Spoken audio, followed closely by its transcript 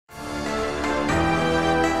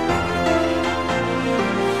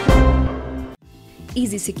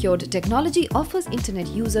EasySecured technology offers internet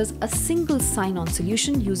users a single sign-on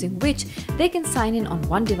solution using which they can sign in on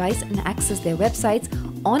one device and access their websites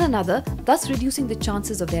on another, thus reducing the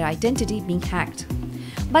chances of their identity being hacked.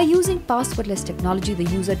 By using passwordless technology, the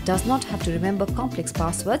user does not have to remember complex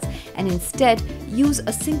passwords and instead use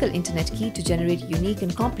a single internet key to generate unique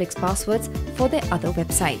and complex passwords for their other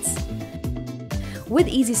websites. With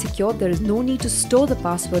EasySecured, there is no need to store the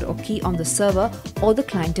password or key on the server or the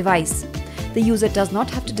client device. The user does not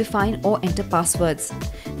have to define or enter passwords.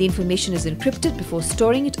 The information is encrypted before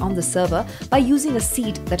storing it on the server by using a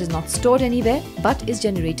seed that is not stored anywhere but is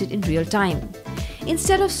generated in real time.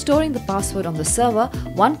 Instead of storing the password on the server,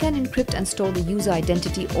 one can encrypt and store the user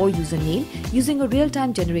identity or username using a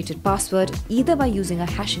real-time generated password, either by using a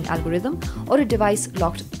hashing algorithm or a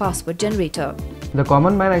device-locked password generator. The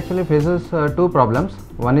common man actually faces two problems.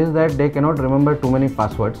 One is that they cannot remember too many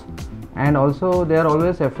passwords, and also they are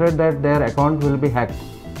always afraid that their account will be hacked.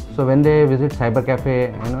 So when they visit cyber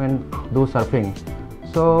cafe, and do surfing.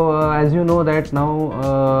 So as you know that now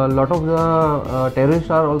a lot of the terrorists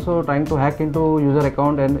are also trying to hack into user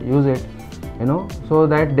account and use it, so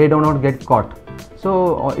that they do not get caught.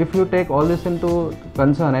 So if you take all this into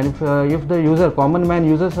concern, and if the common man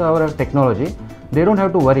uses our technology, they don't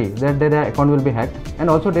have to worry that their account will be hacked, and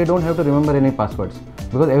also they don't have to remember any passwords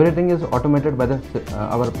because everything is automated by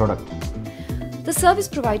our product. The service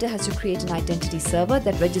provider has to create an identity server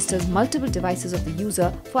that registers multiple devices of the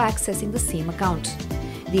user for accessing the same account.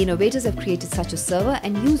 The innovators have created such a server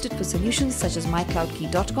and used it for solutions such as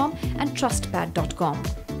mycloudkey.com and trustpad.com.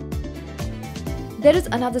 There is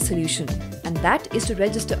another solution, and that is to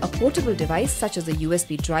register a portable device such as a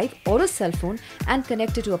USB drive or a cell phone and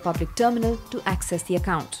connect it to a public terminal to access the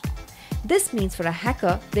account. This means for a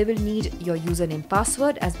hacker, they will need your username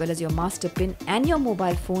password as well as your master PIN and your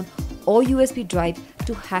mobile phone or USB drive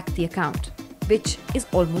to hack the account, which is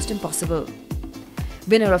almost impossible.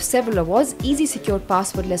 Winner of several awards, EasySecured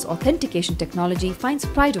passwordless authentication technology finds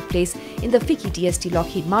pride of place in the FICCI DST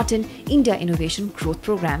Lockheed Martin India Innovation Growth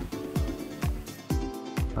Program.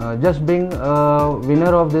 Just being a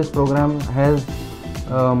winner of this program has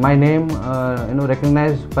my name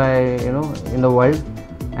recognized by in the world.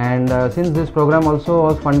 And since this program also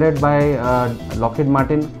was funded by Lockheed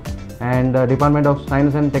Martin and Department of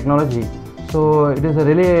Science and Technology, so it is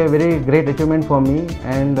really a very great achievement for me,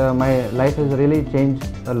 and my life has really changed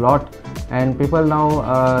a lot, and people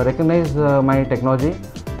now recognize my technology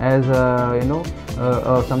as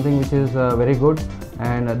something which is very good,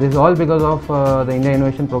 and this is all because of the India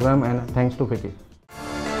Innovation Program, and thanks to FICCI.